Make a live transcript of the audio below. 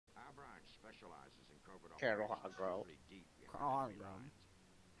Carol Hogro.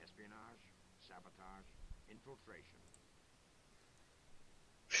 Espionage, sabotage, infiltration.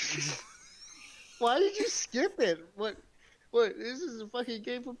 Why did you skip it? What? What? This is a fucking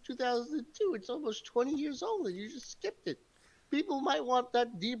game from 2002. It's almost 20 years old, and you just skipped it. People might want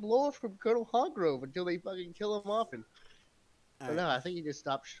that deep lore from Colonel Hoggrove until they fucking kill him off. And but no, I think you just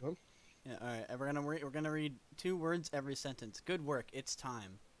stopped showing. Yeah. All right. We're gonna read 2 words every sentence. Good work. It's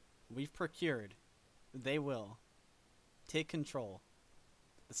time. We've procured. They will take control.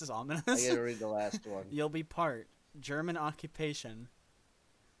 This is ominous. I gotta read the last one. You'll be part German occupation.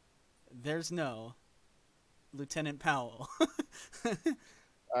 There's no Lieutenant Powell.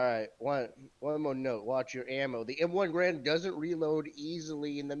 All right, one more note. Watch your ammo. The M1 Grand doesn't reload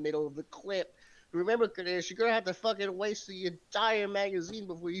easily in the middle of the clip. Remember, Cardenas, you're gonna have to fucking waste the entire magazine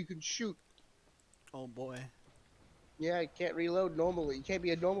before you can shoot. Oh boy. Yeah, it can't reload normally. You can't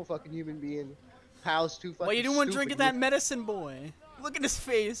be a normal fucking human being. Powell's too fucking. What you doing drinking that Look- medicine, boy? Look at his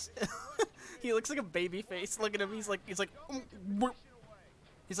face. He looks like a baby face. Look at him. He's like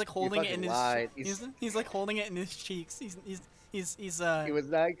holding it in his. He's like holding it in his cheeks. He was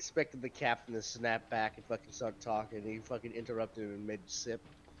not expecting the captain to snap back and fucking start talking. He fucking interrupted him in mid sip.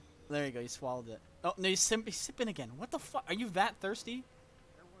 There you go. He swallowed it. Oh no, he's sipping again. What the fuck? Are you that thirsty?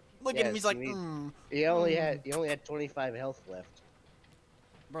 Look at him. He's like. He only had 25 health left.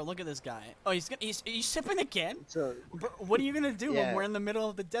 Bro, look at this guy. Oh, he's sipping again? So, bro, what are you gonna do when we're in the middle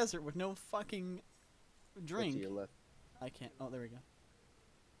of the desert with no fucking drink? To your left. I can't. Oh, there we go.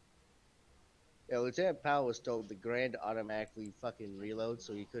 Yeah, Lieutenant Powell was told the Grand automatically fucking reload,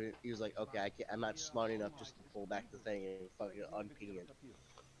 so he couldn't. He was like, okay, I'm not smart enough just to pull back the thing and fucking unping it.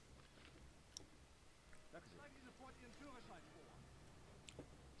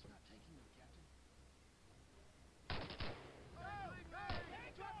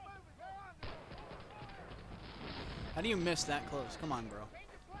 How do you miss that close? Come on, bro.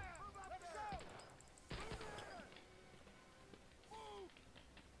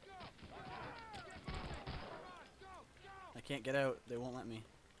 I can't get out. They won't let me.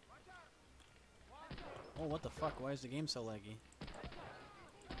 Oh, what the fuck? Why is the game so laggy?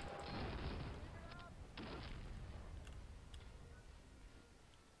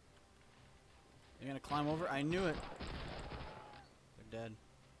 You're gonna climb over? I knew it. They're dead.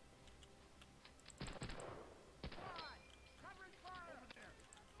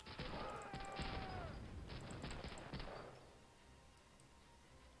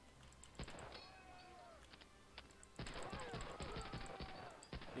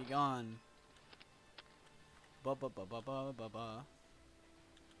 Be gone. Ba ba ba ba ba ba ba.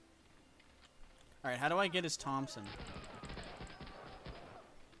 Alright, how do I get his Thompson?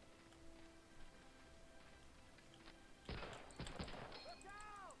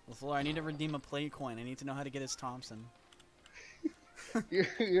 LeFlore, I need to redeem a play coin. I need to know how to get his Thompson. you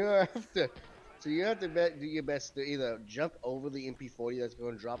have to. So you have to do your best to either jump over the MP40 that's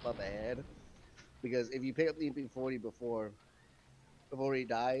going to drop up ahead, because if you pick up the MP40 before he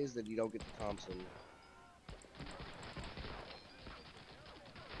dies, then you don't get the Thompson.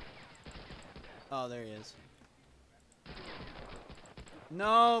 Oh, there he is.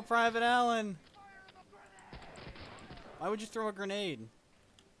 No, Private Allen! Why would you throw a grenade?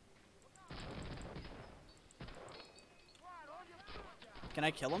 Can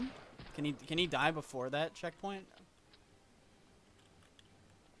I kill him? Can he die before that checkpoint?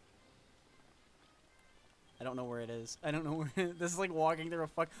 I don't know where it is. I don't know where it is. This is like walking through a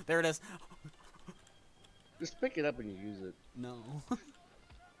fuck. There it is. Just pick it up and use it. No.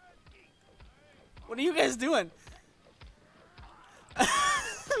 What are you guys doing?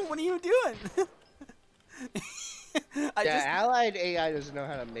 What are you doing? Allied AI doesn't know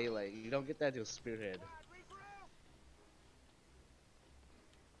how to melee. You don't get that to a spearhead.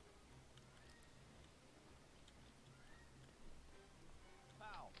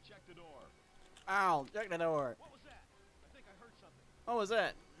 Check the door. Ow, check the door. What was that? I think I heard something. What was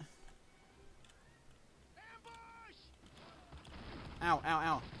that? Ambush! Ow, ow,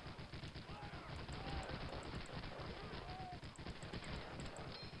 ow.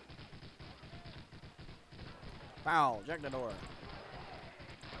 Foul, check the door.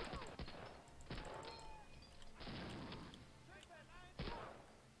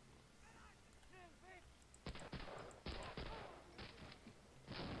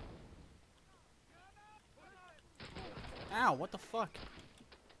 Ow, what the fuck?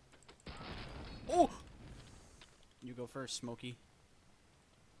 Oh! You go first, Smokey.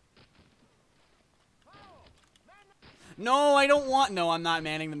 No, I don't want... No, I'm not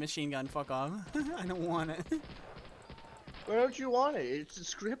manning the machine gun. Fuck off. I don't want it. Why don't you want it? It's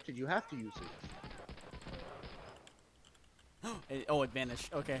scripted. You have to use it. Oh, it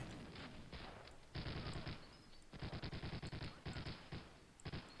vanished. Okay.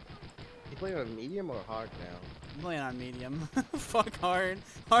 You playing on medium or hard now? I'm playing on medium. Fuck hard.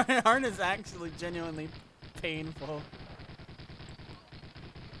 Hard is actually genuinely painful.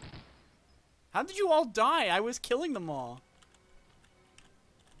 How did you all die? I was killing them all.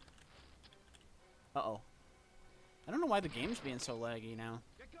 Uh-oh. I don't know why the game's being so laggy now.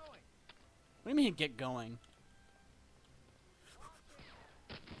 Get going. What do you mean, get going?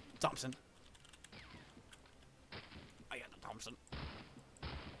 Thompson. I got the Thompson.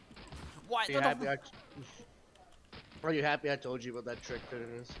 Why? Are you happy I told you about that trick,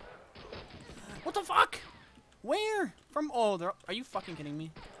 Cardenas? What the fuck? Where? From? Oh, are you fucking kidding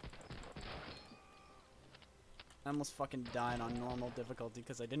me? I almost fucking died on normal difficulty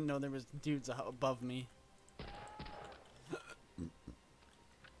because I didn't know there was dudes above me.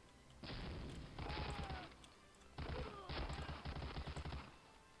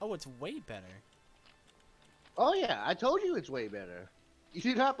 Oh, it's way better. Oh yeah, I told you it's way better. You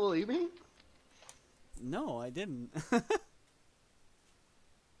did not believe me? No, I didn't.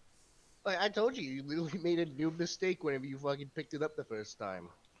 Like, I told you, you literally made a new mistake whenever you fucking picked it up the first time.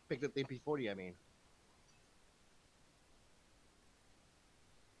 Picked up the MP40, I mean.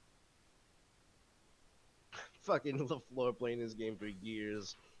 Fucking LeFlore playing this game for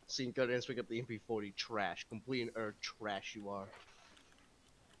years. Seen Cardenas pick up the MP40, trash. Complete and utter trash you are.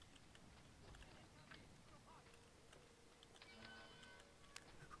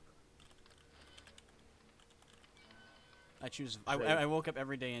 I choose. I woke up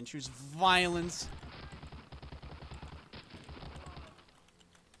every day and choose violence.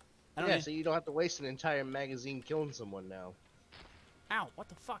 I don't Yeah, need... so you don't have to waste an entire magazine killing someone now. Ow! What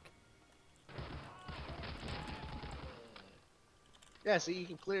the fuck? Yeah, so you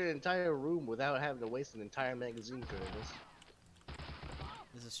can clear an entire room without having to waste an entire magazine for this.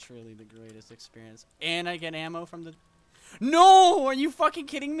 This is truly the greatest experience. And I get ammo from the... No! Are you fucking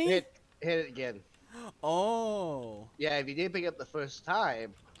kidding me? Hit it again. Oh. Yeah, if you did pick up the first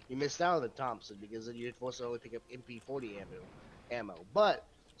time, you missed out on the Thompson because then you're forced to only pick up MP40 ammo. But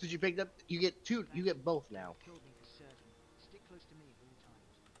since you picked up, you get two. You get both now. Killed me for certain. Stick close to me at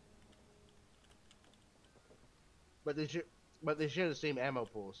all times. But they share the same ammo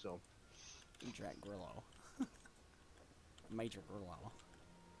pool, so. Jack Grillo. Major Grillo.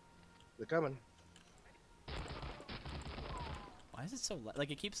 They're coming. Why is it so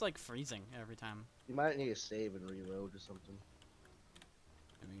like it keeps like freezing every time? You might need to save and reload or something.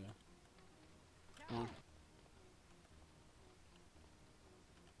 There we go.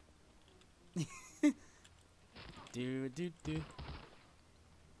 Oh. do. Do.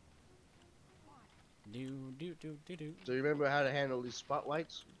 So you remember how to handle these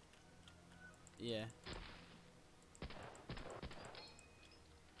spotlights? Yeah.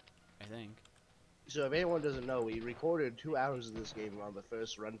 I think. So if anyone doesn't know, we recorded 2 hours of this game on the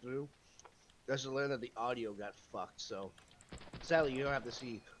first run through. Just to learn that the audio got fucked. So sadly, you don't have to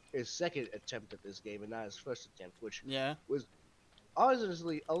see his second attempt at this game and not his first attempt, which was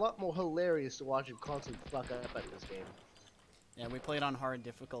honestly a lot more hilarious to watch him constantly fuck up at this game. Yeah, we played on hard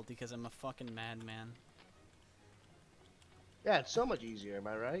difficulty because I'm a fucking madman. Yeah, it's so much easier, am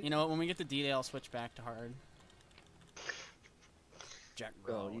I right? You know what? When we get to D-Day, I'll switch back to hard. Jack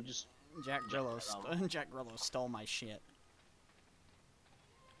Grillo. Bro, you just... Jack Grillo stole my shit.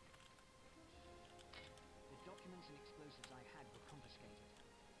 The documents and explosives I had were confiscated.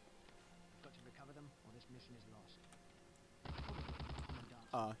 I've got to recover them, or this mission is lost.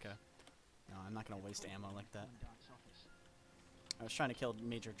 Oh, okay. No, I'm not gonna waste ammo like that. Commandant's office. I was trying to kill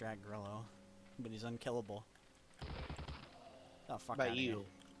Major Jack Grillo, but he's unkillable. Oh, fuck By outta you.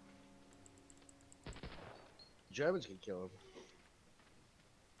 Germans can kill him.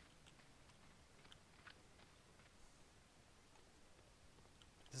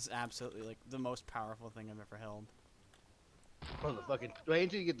 This is absolutely like the most powerful thing I've ever held. Oh, the fucking... Wait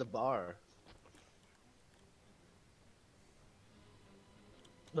until you get the bar.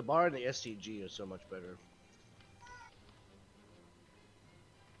 The bar and the STG are so much better.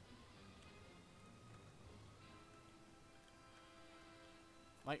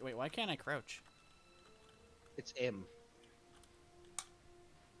 Wait, why can't I crouch? It's M.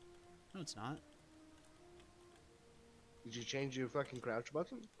 No, it's not. Did you change your fucking crouch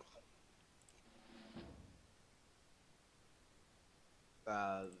button?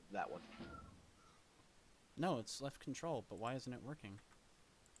 That one. No, it's left control, but why isn't it working?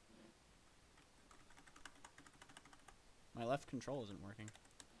 My left control isn't working.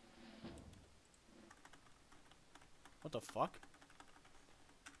 What the fuck?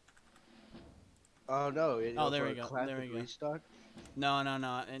 Oh no! Oh, there we go. There we go. Restart. No,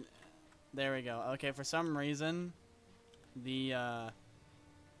 and there we go. Okay, for some reason, the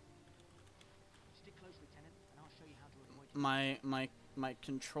Stick close, Lieutenant, and I'll show you how to avoid. my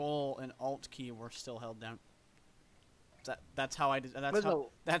control and alt key were still held down. That's how I did.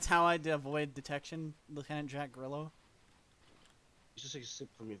 That's how I did avoid detection, Lieutenant Jack Grillo. You just take a sip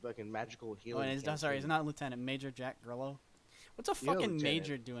from your fucking magical Oh, healing. and sorry, it's not Lieutenant, Major Jack Grillo. What's a You're fucking Lieutenant.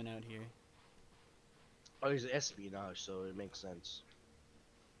 major doing out here? Oh, he's espionage, so it makes sense.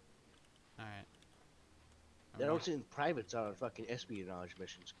 All right. They don't send privates out on fucking espionage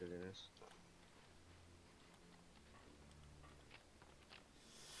missions, Cardenas.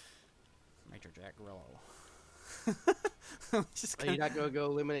 Major Jack Grillo. Are you not gonna go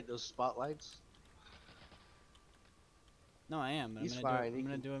eliminate those spotlights? No, I am. But He's I'm fine.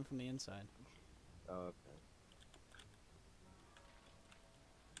 gonna do it from the inside. Oh, okay.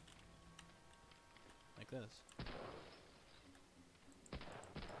 Like this.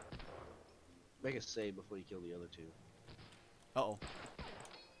 Make a save before you kill the other two. Uh-oh.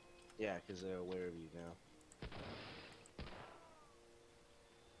 Yeah, because they're aware of you now.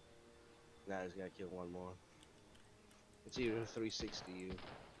 Now he's gotta kill one more. It's either 360 you.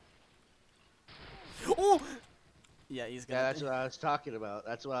 Oh! Yeah, he's gonna. Yeah, that's what I was talking about.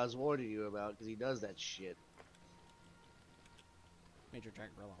 That's what I was warning you about, because he does that shit. Major Jack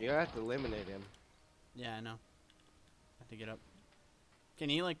Grillo. You're gonna have to eliminate him. Yeah, I know. Have to get up. Can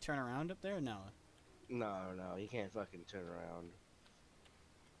he like turn around up there? No. No, he can't fucking turn around.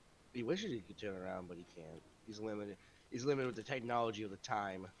 He wishes he could turn around, but he can't. He's limited. He's limited with the technology of the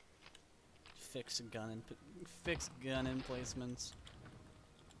time. Fix gun emplacements.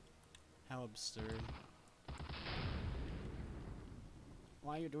 How absurd.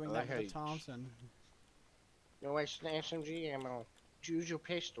 Why are you doing that with Thompson? No, it's the SMG ammo. Choose your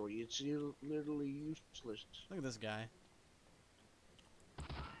pistol. It's literally useless. Look at this guy.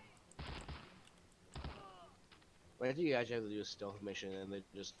 Well, I think you guys have to do a stealth mission, and they're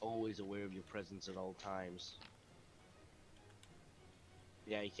just always aware of your presence at all times.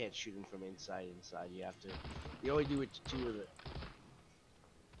 Yeah, you can't shoot him from inside. You have to. You only do it to two of it.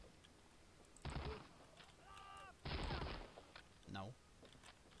 No.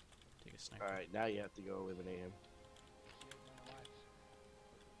 Take a sniper. All right, now you have to go eliminate him.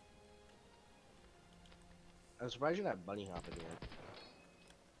 I'm surprised you're not bunny hopping yet.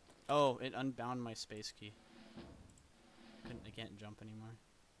 Oh, it unbound my space key. I can't jump anymore.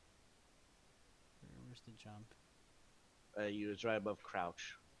 Where's the jump? It's right above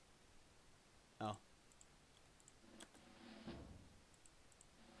crouch. Oh.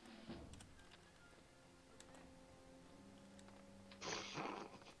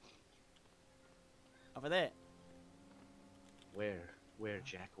 Over there. Where,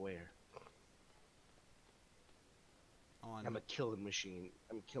 Jack? Where? On. I'm a killing machine.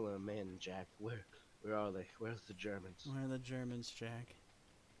 I'm killing a man, Jack. Where are they? Where's the Germans? Where are the Germans, Jack?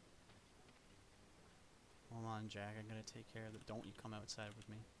 Hold on, Jack. I'm gonna take care of it. Don't you come outside with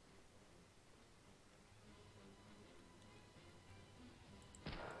me.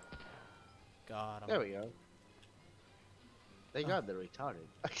 God. There we go. Thank God they're retarded.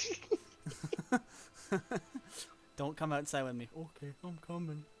 Don't come outside with me. Okay, I'm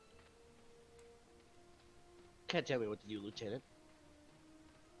coming. Can't tell me what to do, Lieutenant.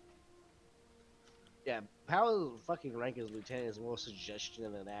 Yeah, Powell's fucking rank as lieutenant is more suggestion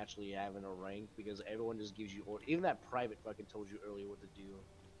than actually having a rank, because everyone just gives you orders. Even that private fucking told you earlier what to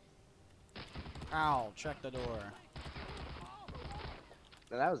do. Ow, check the door.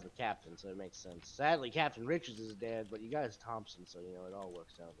 Now that was the captain, so it makes sense. Sadly, Captain Richards is dead, but you guys Thompson, so you know it all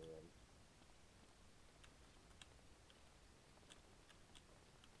works out in the end.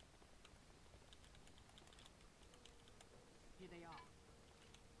 Here they are.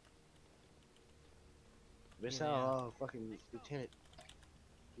 Missing out a lot of fucking Lieutenant.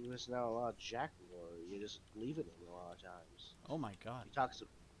 You're missing out a lot of Jack War. You're just leaving him a lot of times. Oh my God.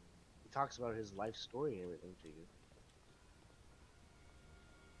 He talks about his life story and everything to you.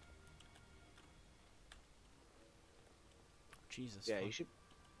 Jesus. Yeah, fuck. you should.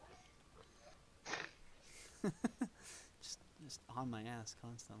 just on my ass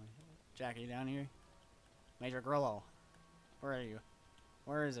constantly. Jack, are you down here? Major Grillo. Where are you?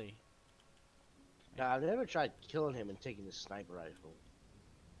 Where is he? Nah, I've never tried killing him and taking his sniper rifle.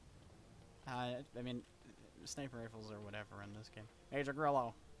 I mean, sniper rifles or whatever in this game. Major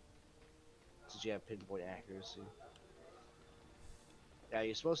Grillo. Since you have pinpoint accuracy. Yeah,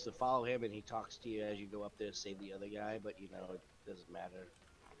 you're supposed to follow him and he talks to you as you go up there to save the other guy, but you know, it doesn't matter.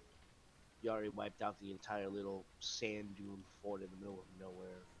 You already wiped out the entire little sand dune fort in the middle of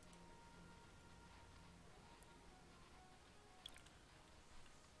nowhere.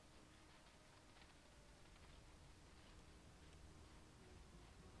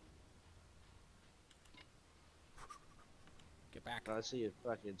 Get back. Let's see if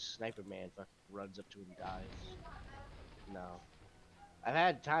fucking sniper man fucking runs up to him and dies. No. I've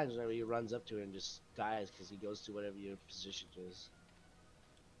had times where he runs up to it and just dies because he goes to whatever your position is.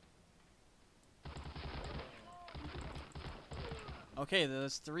 Okay,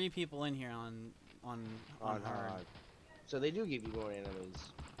 there's 3 people in here on hard. So they do give you more enemies.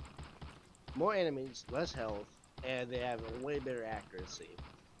 More enemies, less health, and they have a way better accuracy.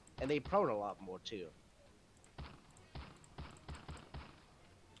 And they prone a lot more too.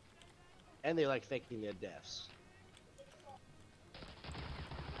 And they like faking their deaths.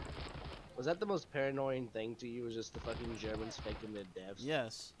 Was that the most paranoid thing to you? Was just the fucking Germans faking their deaths?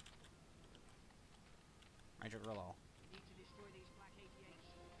 Yes. Major Grillo. Need to destroy these black 88s.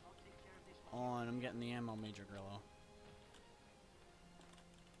 I'll take care of this. On, I'm getting the ammo, Major Grillo.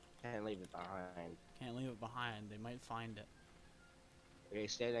 Can't leave it behind. Can't leave it behind. They might find it. Okay,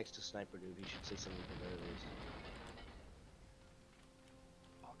 stand next to Sniper Dude. He should say something for those.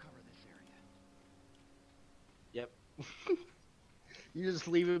 I'll cover this area. Yep. You just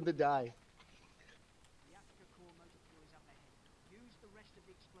leave him to die. The Africa Corps motor pool is up ahead. Use the rest of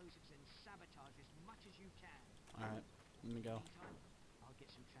the explosives and sabotage as much as you can. Alright, let me go. Meantime, I'll get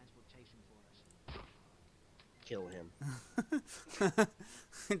some transportation for us. Kill him.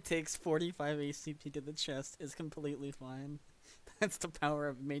 It takes 45 ACP to the chest. Is completely fine. That's the power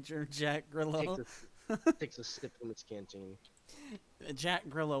of Major Jack Grillo. Takes a sip from his canteen. Jack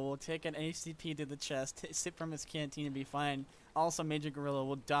Grillo will take an ACP to the chest, sip from his canteen, and be fine. Also, Major Grillo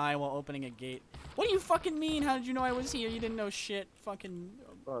will die while opening a gate. What do you fucking mean? How did you know I was here? You didn't know shit. Fucking.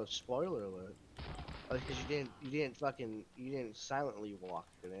 Oh, spoiler alert. Oh, because you didn't silently walk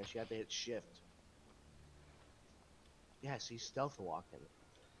in there. You had to hit shift. Yes, he's stealth walking.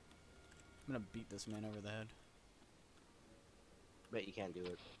 I'm gonna beat this man over the head. Bet you can't do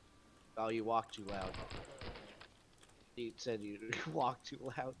it. Oh, you walk too loud. He said you walk too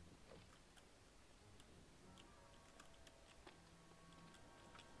loud.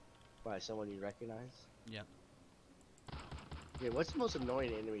 By someone you recognize? Yep. Yeah, what's the most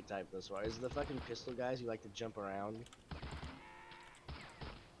annoying enemy type thus far? Is it the fucking pistol guys who like to jump around?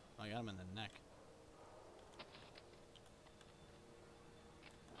 Oh, I got him in the neck.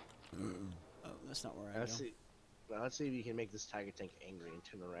 Oh, that's not where I Let's go. see. Well, let's see if you can make this tiger tank angry and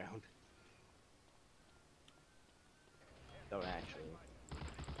turn around. Don't actually.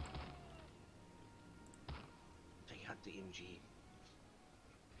 Take out the MG.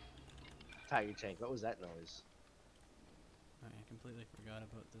 Tiger tank, what was that noise? I completely forgot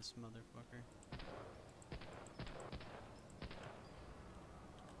about this motherfucker.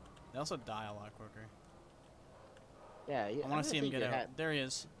 They also die a lot quicker. Yeah, I want to see him get out. There he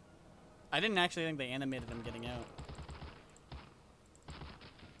is. I didn't actually think they animated him getting out.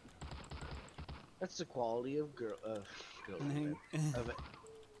 That's the quality of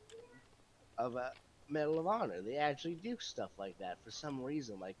of Medal of Honor. They actually do stuff like that for some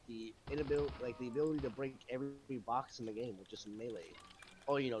reason, like the ability to break every box in the game with just melee,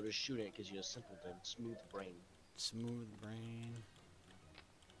 or just shoot it because you're a simpleton. Smooth brain. Smooth brain.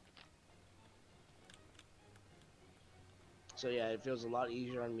 So yeah, it feels a lot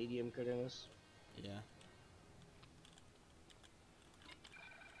easier on medium Cardenas. Yeah.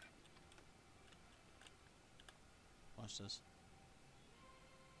 Watch this.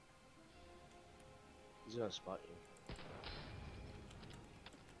 He's gonna spot you.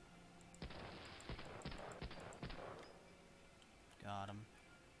 Got him.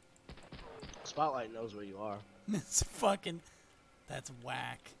 Spotlight knows where you are. That's fucking. That's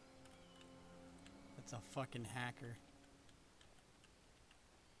whack. That's a fucking hacker.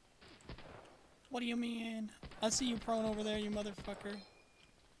 What do you mean? I see you prone over there, you motherfucker.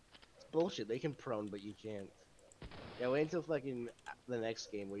 It's bullshit. They can prone, but you can't. Yeah, wait until fucking the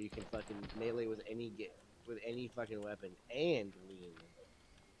next game where you can fucking melee with any fucking weapon and lean.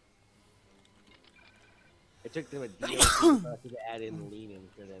 It took them a DLC to add in leaning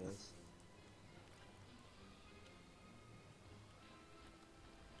for this.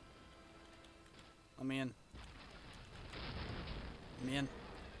 I'm in. I'm in.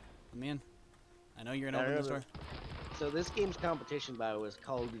 I'm in. I know you're gonna open this door. So this game's competition by was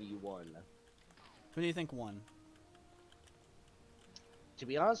Call of Duty 1. Who do you think won? To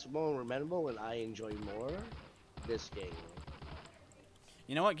be honest, more memorable and I enjoy more this game.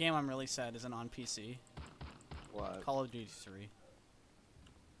 You know what game I'm really sad isn't on PC? What? Call of Duty 3.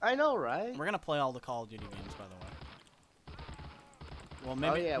 I know, right? We're gonna play all the Call of Duty games, by the way. Well,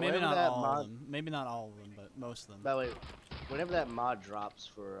 maybe yeah, maybe not all mod... of them. Maybe not all of them, but most of them. By the way, whenever that mod drops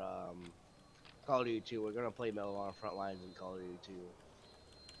for Call of Duty 2, we're gonna play Medal of Honor Frontlines in Call of Duty 2.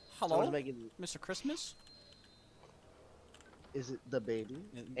 Hello, Someone's making... Mr. Christmas? Is it the baby?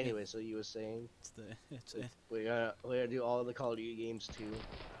 Anyway, so you were saying we're gonna do all the Call of Duty games too.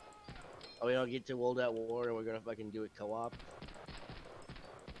 Are we gonna get to World at War and we're gonna fucking do it co-op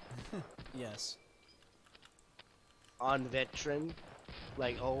Yes. on veteran,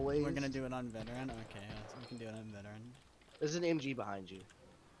 like always? We're gonna do it on veteran. Okay, we can do it on veteran. There's an MG behind you.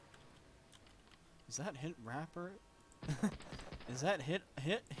 Is that hit rapper? Is that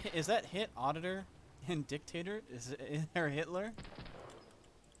hit auditor and dictator? Is there Hitler?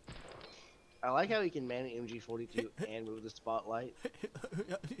 I like how he can man an MG42 and move the spotlight.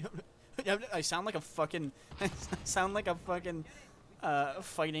 I sound like a fucking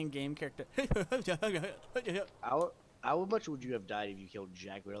fighting game character. How much would you have died if you killed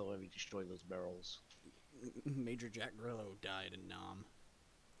Jack Grillo and he destroyed those barrels? Major Jack Grillo died in Nam.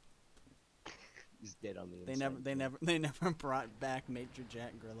 He's dead on the inside. They never brought back Major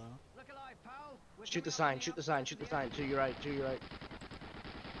Jack Grillo. Look alive, pal. We're Shoot the coming sign, up shoot the the sign, shoot the sign. To your right, to your right.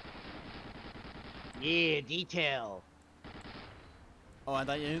 Yeah, detail. Oh, I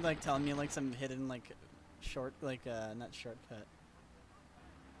thought you were like telling me like some hidden like short not shortcut.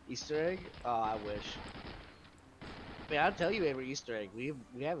 Easter egg? Oh, I wish. Man, I'll tell you every Easter egg. We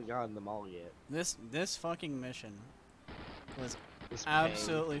haven't gotten them all yet. This fucking mission was It's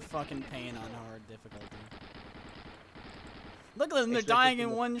absolutely fucking pain on hard difficulty. Look at them, they're It's dying in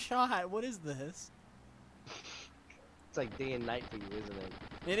ridiculous. one shot. What is this? It's like day and night for you, isn't it?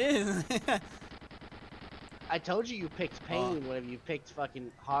 It is. I told you picked pain whenever you picked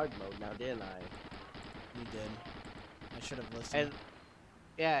fucking hard mode now, didn't I? You did. I should have listened. And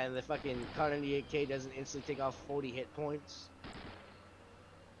yeah, and the fucking Kar 98K doesn't instantly take off 40 hit points.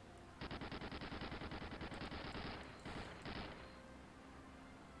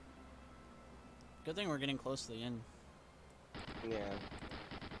 Good thing we're getting close to the end. Yeah.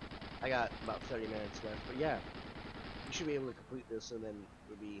 I got about 30 minutes left, but yeah. You should be able to complete this and then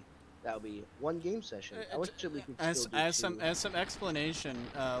that'll be one game session. I wish we could still do As two. some explanation,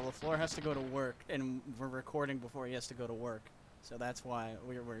 LeFlore has to go to work, and we're recording before he has to go to work, so that's why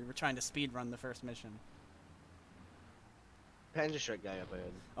we're trying to speed run the first mission. Panzer Strike guy up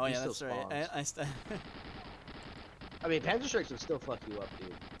ahead. Oh He yeah, still that's spawns. right. I mean, Panzer Strikes will still fuck you up,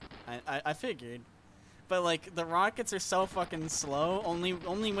 dude. I figured, but like the rockets are so fucking slow. Only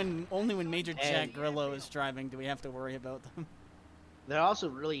when Major Jack Grillo is driving do we have to worry about them. They're also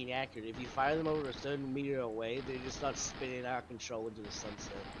really inaccurate. If you fire them over a certain meter away, they just start spinning out of control into the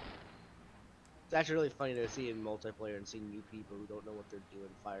sunset. It's actually really funny to see in multiplayer and see new people who don't know what they're doing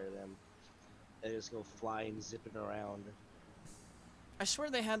fire them. They just go flying, zipping around. I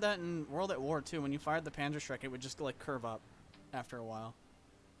swear they had that in World at War too. When you fired the Panzer Strike, it would just like curve up after a while.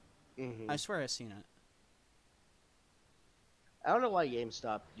 I swear I've seen it. I don't know why games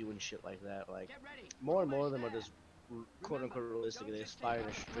stopped doing shit like that. Like, Get ready. more and more of them are just quote-unquote realistic. They just fire in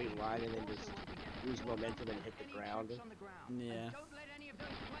a straight line and then just lose momentum and hit the ground. Yeah. And don't let any of those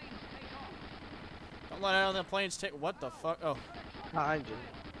planes take off. Don't let out the planes take. What the fuck? Oh. Behind you.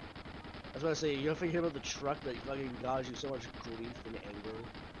 I was about to say, you ever forget about the truck that fucking caused you so much grief and anger?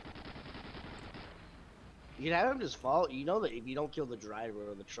 You can have him just follow. You know that if you don't kill the driver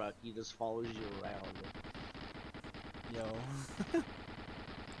of the truck, he just follows you around. Yo.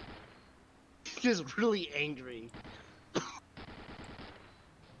 Just really angry.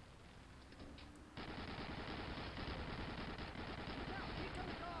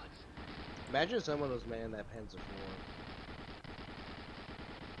 Imagine someone was manning that Panzer IV.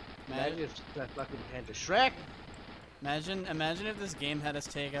 Imagine if that fucking Panzer Shrek. Imagine if this game had us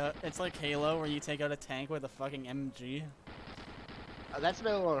take out. It's like Halo, where you take out a tank with a fucking MG. That's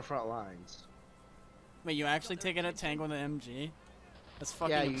better on the front lines. Wait, you actually take out a tank with an MG? That's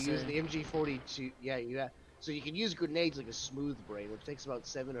fucking Yeah, you absurd. use the MG42. Yeah, you have. So you can use grenades like a smooth brain, which takes about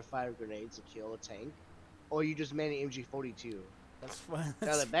 7 or 5 grenades to kill a tank, or you just man an MG42. That's Not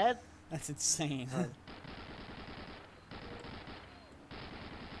that bad. That's insane.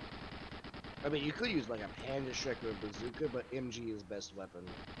 I mean, you could use like a Panda Shrek or a bazooka, but MG is best weapon.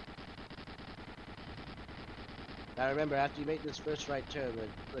 Now remember, after you make this first right turn,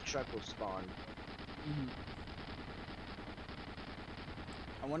 the truck will spawn.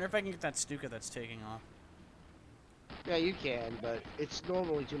 I wonder if I can get that Stuka that's taking off. Yeah, you can, but it's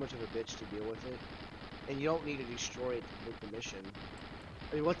normally too much of a bitch to deal with it, and you don't need to destroy it to complete the mission.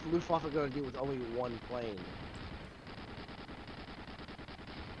 I mean, what's the Luftwaffe going to do with only one plane?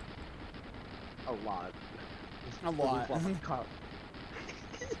 A lot. A The lot. Luftwaffe can't-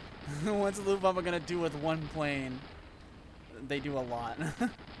 What's Luftwaffe gonna do with one plane? They do a lot.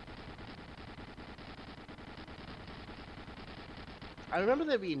 I remember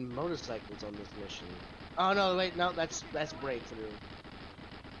there being motorcycles on this mission. Oh no, wait, no, that's breakthrough.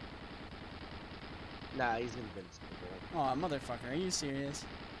 Nah, he's invincible. Oh, motherfucker, are you serious?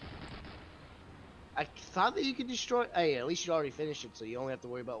 I thought that you could destroy. Hey, at least you already finished it, so you only have to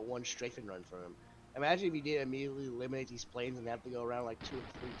worry about one strafing run for him. Imagine if you did immediately eliminate these planes and have to go around like 2 or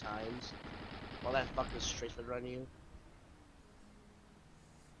 3 times while that fucker's strafing run you.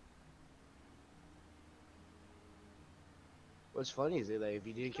 What's funny is that if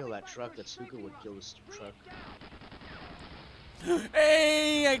you didn't kill that truck, that Suka would kill this truck.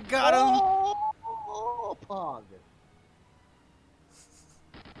 Hey, I got him! Oh, Pog!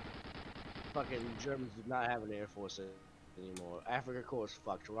 Fucking Germans did not have an air force anymore. Africa Corps was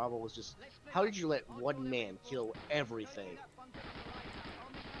fucked. Rommel was just. How did you let one man kill everything?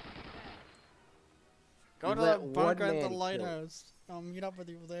 Go to the bunker at the lighthouse. I'll meet up with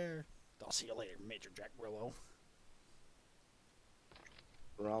you there. I'll see you later, Major Jack Grillo.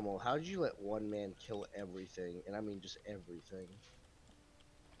 Rommel, how did you let one man kill everything? And I mean just everything.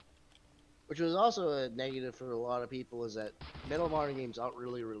 Which was also a negative for a lot of people, is that Medal of Honor games aren't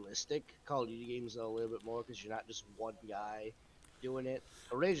really realistic. Call of Duty games are a little bit more because you're not just one guy doing it.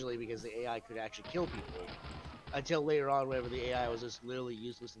 Originally, because the AI could actually kill people. Until later on, whenever the AI was just literally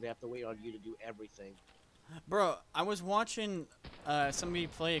useless and they have to wait on you to do everything. Bro, I was watching somebody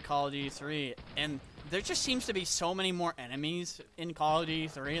play Call of Duty 3, and there just seems to be so many more enemies in Call of Duty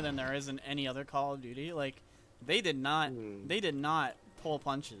 3 than there is in any other Call of Duty. Like, they did not pull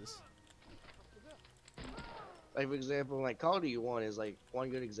punches. Like, for example, like Call of Duty 1 is like one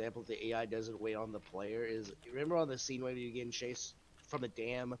good example the AI doesn't wait on the player. Is remember on the scene where you're getting chased from a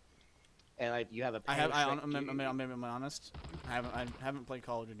dam, and like you have a. I'm being honest. I haven't played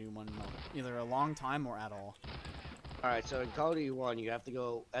Call of Duty 1 in either a long time or at all. Alright, so in Call of Duty 1, you have to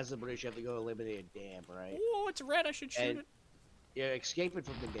go, as the British, you have to go eliminate a dam, right? Oh, it's red, I should shoot it. You're escaping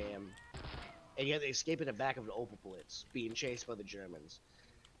from the dam, and you have to escape in the back of an Opel Blitz, being chased by the Germans.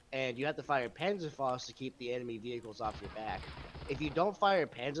 And you have to fire Panzerfaust to keep the enemy vehicles off your back. If you don't fire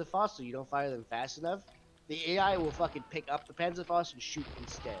Panzerfaust, so you don't fire them fast enough, the AI will fucking pick up the Panzerfaust and shoot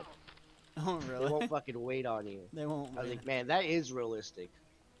instead. Oh, really? They won't fucking wait on you. They won't. I was like, man, that is realistic,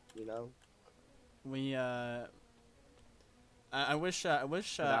 you know? I wish not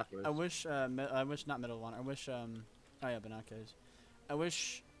Middle One. I wish, oh yeah, binoculars. I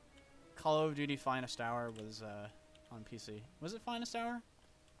wish Call of Duty Finest Hour was, on PC. Was it Finest Hour?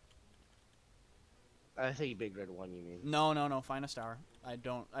 I think Big Red 1, you mean. No, Finest Hour.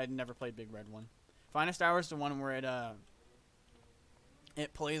 I'd never played Big Red 1. Finest Hour is the one where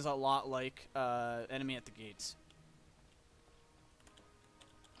it plays a lot like, Enemy at the Gates.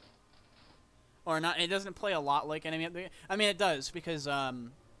 Or not, it doesn't play a lot like Enemy at the Gates. I mean, it does, because,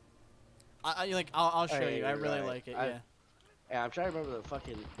 I'll show you. I really like it, yeah. Yeah, I'm trying to remember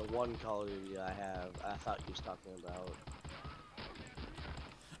the one Call of Duty I have. I thought you was talking about.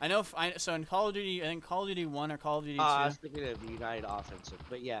 I know, so in Call of Duty, I think Call of Duty 1 or Call of Duty 2. I was thinking of United Offensive,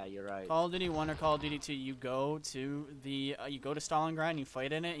 but yeah, you're right. Call of Duty 1 or Call of Duty 2, you go to the, you go to Stalingrad, and you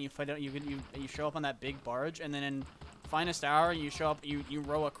fight in it, and you fight it, you show up on that big barge, and then in Finest Hour, you show up, you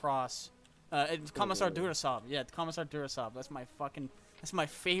row across. It's Commissar Durasov. Yeah, it's Commissar Durasov. That's my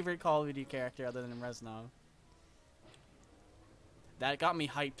favorite Call of Duty character other than Reznov. That got me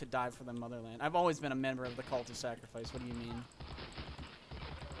hyped to die for the motherland. I've always been a member of the Cult of Sacrifice. What do you mean?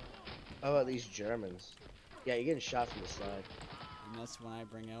 How about these Germans? Yeah, you're getting shot from the side. And that's when I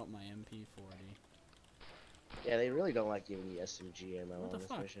bring out my MP40. Yeah, they really don't like giving you SMG ammo on this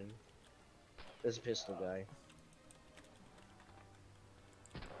fuck? mission. This pistol guy.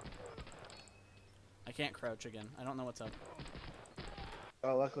 I can't crouch again. I don't know what's up.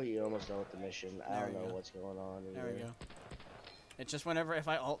 Oh, luckily you're almost done with the mission. I don't know go. what's going on. There we go. It's just whenever, if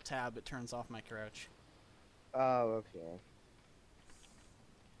I Alt-Tab, it turns off my crouch. Oh, okay.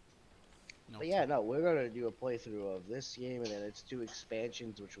 No. But yeah, no, we're gonna do a playthrough of this game, and then its 2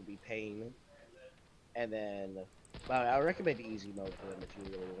 expansions, which will be Pain. And then, well, I recommend easy mode for them if you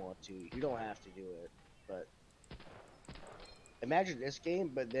really want to. You don't have to do it, but imagine this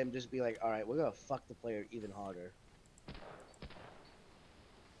game, but then just be like, all right, we're gonna fuck the player even harder.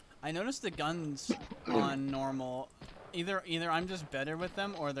 I noticed the guns on normal. Either I'm just better with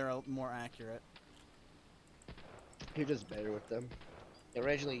them, or they're more accurate. You're just better with them.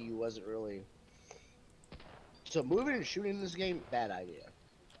 Originally, you wasn't really. So moving and shooting in this game, bad idea.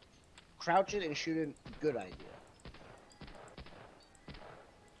 Crouching and shooting, good idea.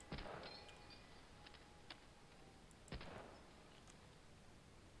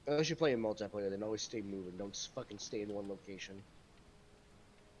 Unless you're playing multiplayer, then always stay moving. Don't fucking stay in one location.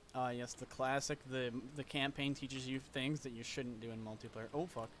 Yes, the classic. The campaign teaches you things that you shouldn't do in multiplayer. Oh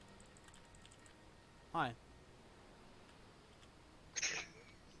fuck. Hi.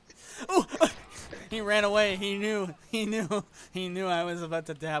 Oh! He ran away. He knew I was about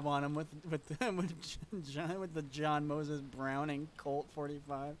to dab on him with the John Moses Browning Colt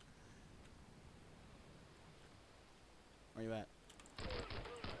 45. Where you at?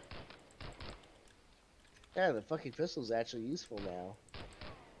 Yeah, the fucking pistol's actually useful now.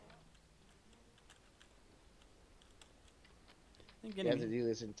 You have to do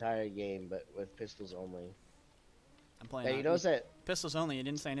this entire game, but with pistols only. I'm playing. Yeah, you notice that pistols only. You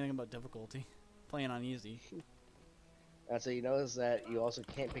didn't say anything about difficulty. Playing on easy. So you notice that you also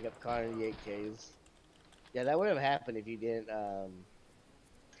can't pick up car 98Ks. Yeah, that would have happened if you didn't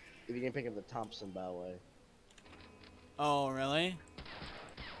pick up the Thompson, by the way. Oh, really?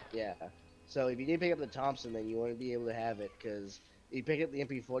 Yeah. So if you didn't pick up the Thompson, then you wouldn't be able to have it, because if you pick up the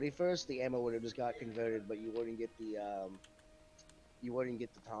MP40 first, the ammo would have just got converted, but you wouldn't get the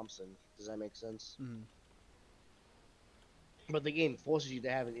Thompson. Does that make sense? Mm-hmm. But the game forces you to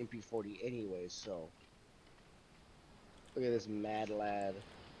have an MP40 anyways, so. Look at this mad lad.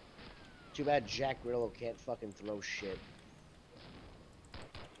 Too bad Jack Grillo can't fucking throw shit.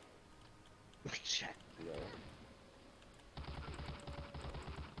 Jack Grillo.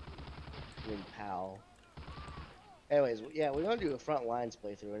 Win pal. Anyways, yeah, we're gonna do a front lines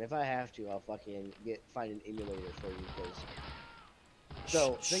playthrough, and if I have to, I'll fucking find an emulator for you, because.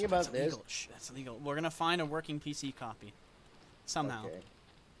 So, think about this. Illegal. Shh, that's illegal. We're gonna find a working PC copy. Somehow. Okay.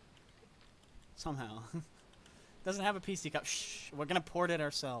 Somehow. Doesn't have a PC copy. Shh. We're gonna port it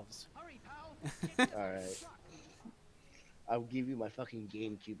ourselves. Hurry, pal. Alright. I'll give you my fucking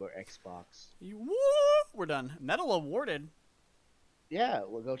GameCube or Xbox. Woo! We're done. Medal awarded. Yeah,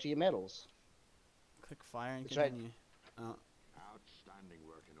 we'll go to your medals. Click fire and That's right. continue. Oh. Outstanding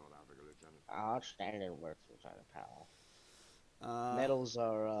work in North Africa, Lieutenant. Outstanding work, Lieutenant Powell. Medals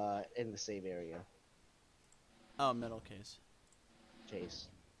are in the same area. Oh, medal case. Chase.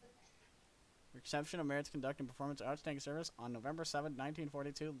 Reception of merits conduct and performance of outstanding service on November 7,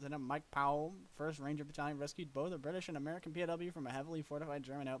 1942. Lieutenant Mike Powell, 1st Ranger Battalion, rescued both a British and American POW from a heavily fortified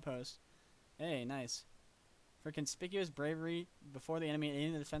German outpost. Hey, nice. For conspicuous bravery before the enemy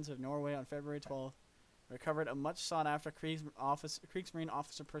in the defense of Norway on February 12th, recovered a much sought-after Kriegsmarine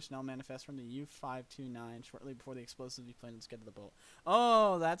officer personnel manifest from the U-529 shortly before the explosives we planted to get to the boat.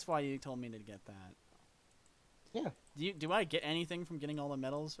 Oh, that's why you told me to get that. Yeah. Do I get anything from getting all the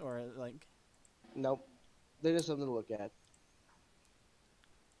medals, or like? Nope. They're just something to look at.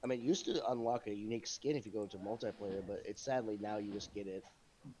 I mean, you used to unlock a unique skin if you go into multiplayer, but it's sadly now you just get it.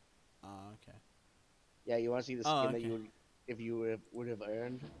 Oh, okay. Yeah, you want to see the skin that okay. you would, if you would have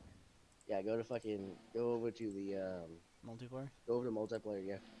earned? Yeah, go over to the Multiplayer? Go over to multiplayer,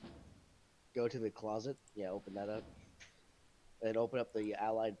 yeah. Go to the closet, yeah, open that up. And open up the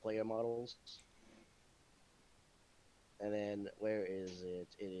allied player models. And then, where is it?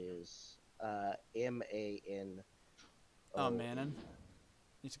 It is, M-A-N. Oh, Manon?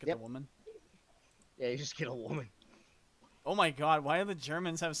 You just get the woman? Yeah, you just get a woman. Oh my god, why do the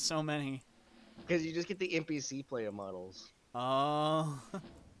Germans have so many? Because you just get the NPC player models. Oh.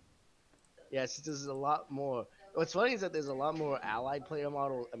 Yes, there's a lot more. What's funny is that there's a lot more allied player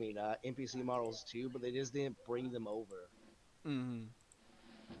model, NPC models too, but they just didn't bring them over. Mm-hmm.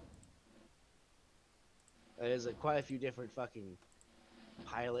 There's quite a few different fucking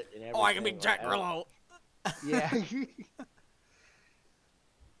pilot and everything. Oh, I can be Jack Grillo! Yeah.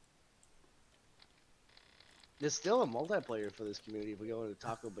 There's still a multiplayer for this community if we go into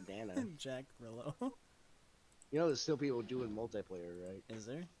Taco Banana. Jack Grillo. You know, there's still people doing multiplayer, right? Is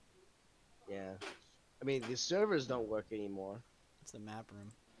there? Yeah. I mean, the servers don't work anymore. It's the map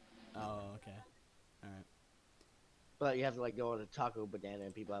room. Oh, okay. Alright. But you have to, go into Taco Banana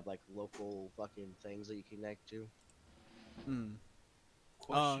and people have, local fucking things that you connect to. Hmm.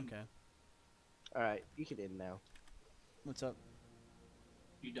 Question. Oh, okay. Alright, you can end now. What's up?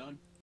 You done?